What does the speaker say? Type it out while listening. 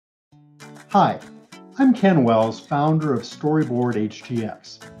Hi, I'm Ken Wells, founder of Storyboard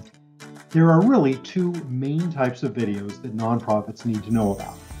HTX. There are really two main types of videos that nonprofits need to know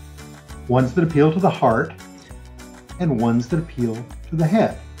about. Ones that appeal to the heart and ones that appeal to the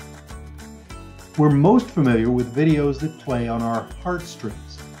head. We're most familiar with videos that play on our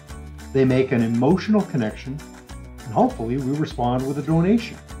heartstrings. They make an emotional connection, and hopefully we respond with a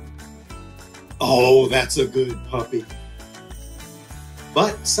donation. Oh, that's a good puppy.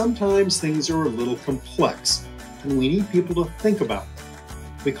 But sometimes things are a little complex, and we need people to think about them.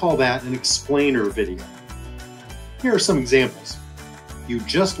 We call that an explainer video. Here are some examples. You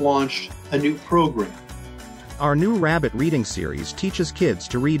just launched a new program. Our new Rabbit reading series teaches kids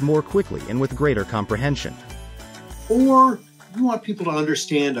to read more quickly and with greater comprehension. Or you want people to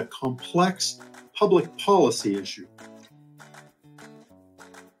understand a complex public policy issue.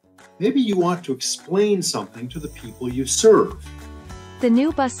 Maybe you want to explain something to the people you serve. The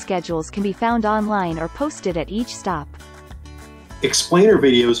new bus schedules can be found online or posted at each stop. Explainer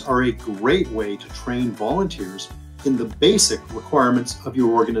videos are a great way to train volunteers in the basic requirements of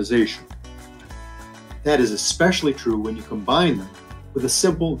your organization. That is especially true when you combine them with a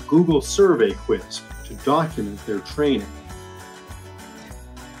simple Google survey quiz to document their training.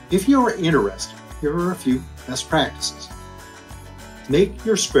 If you are interested, here are a few best practices. Make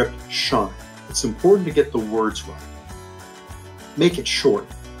your script shine. It's important to get the words right. Make it short.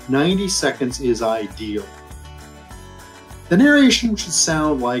 90 seconds is ideal. The narration should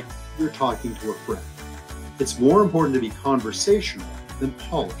sound like you're talking to a friend. It's more important to be conversational than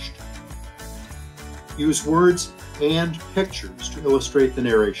polished. Use words and pictures to illustrate the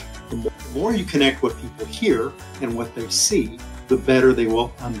narration. The more you connect what people hear and what they see, the better they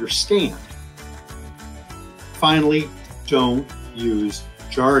will understand. Finally, don't use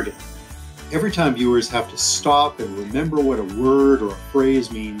jargon. Every time viewers have to stop and remember what a word or a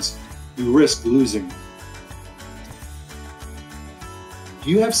phrase means, you risk losing them. Do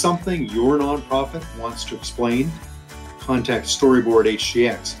you have something your nonprofit wants to explain? Contact Storyboard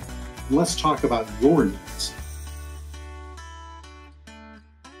HTX and let's talk about your needs.